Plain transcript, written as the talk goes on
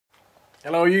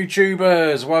Hello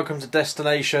YouTubers, welcome to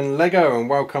Destination Lego and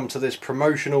welcome to this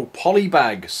promotional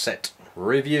polybag set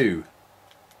review.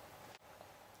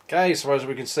 Okay, so as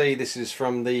we can see, this is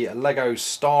from the Lego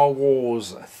Star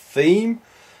Wars theme.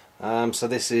 So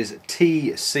this is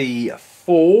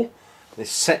TC-4,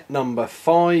 this set number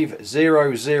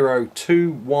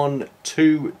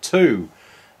 5002122,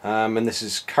 and this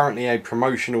is currently a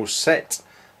promotional set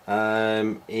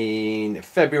in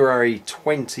February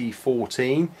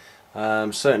 2014.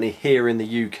 Certainly here in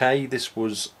the UK, this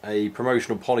was a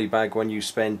promotional polybag when you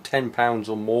spend £10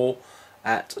 or more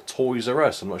at Toys R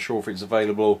Us. I'm not sure if it's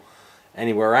available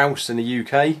anywhere else in the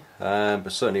UK,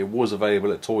 but certainly it was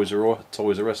available at Toys R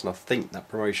Us, and I think that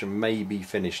promotion may be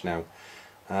finished now.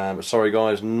 But sorry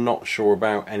guys, not sure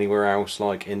about anywhere else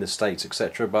like in the States,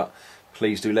 etc. But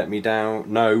please do let me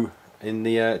know in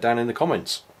the down in the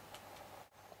comments.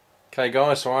 Okay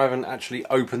guys, so I haven't actually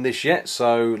opened this yet,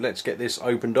 so let's get this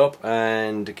opened up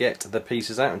and get the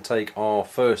pieces out and take our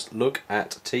first look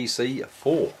at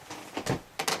TC-4.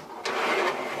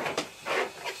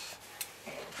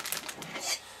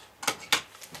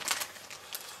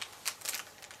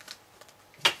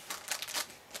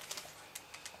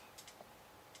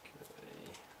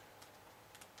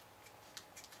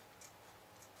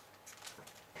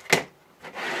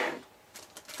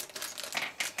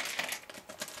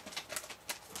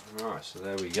 Alright, so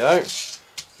there we go.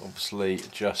 Obviously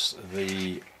just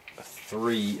the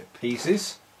 3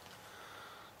 pieces.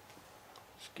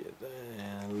 Let's get there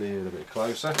a little bit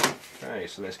closer. Okay,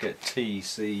 so let's get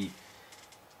TC-4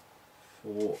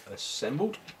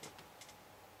 assembled.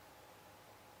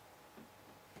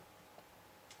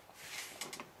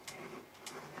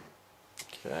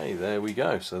 Okay, there we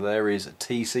go. So there is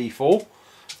TC-4.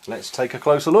 Let's take a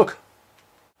closer look.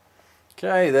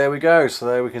 Okay, there we go. So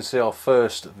there we can see our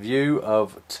first view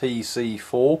of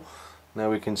TC-4.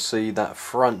 Now we can see that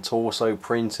front torso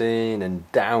printing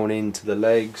and down into the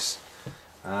legs,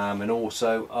 and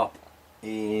also up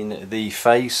in the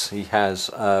face he has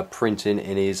printing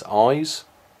in his eyes,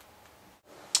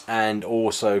 and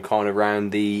also kind of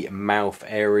around the mouth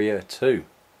area too.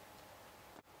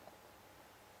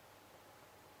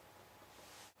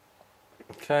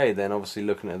 Okay, then obviously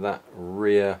looking at that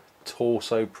rear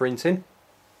torso printing.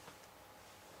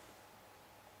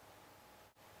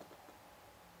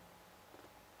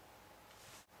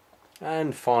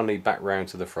 And finally back round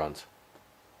to the front.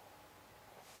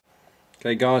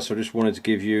 Okay guys, so I just wanted to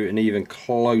give you an even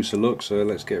closer look, so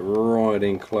let's get right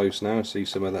in close now and see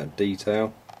some of that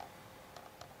detail.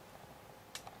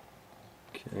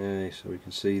 Okay, so we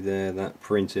can see there that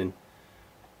printing.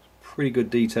 Pretty good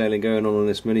detailing going on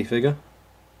this minifigure.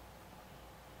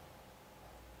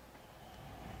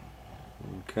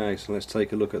 Okay, so let's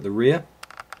take a look at the rear.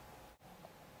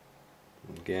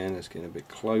 Again, let's get a bit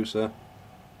closer.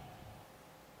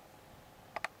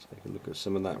 Take a look at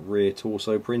some of that rear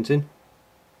torso printing.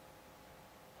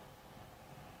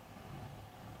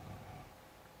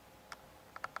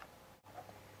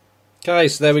 Okay,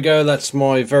 so there we go. That's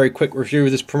my very quick review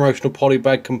of this promotional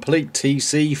polybag complete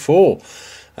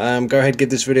TC-4. Go ahead, give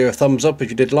this video a thumbs up if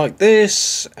you did like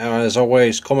this. As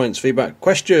always, comments, feedback,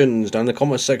 questions down in the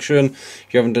comments section. If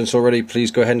you haven't done so already, please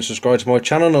go ahead and subscribe to my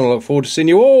channel, and I look forward to seeing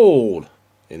you all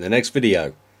in the next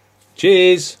video.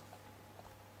 Cheers!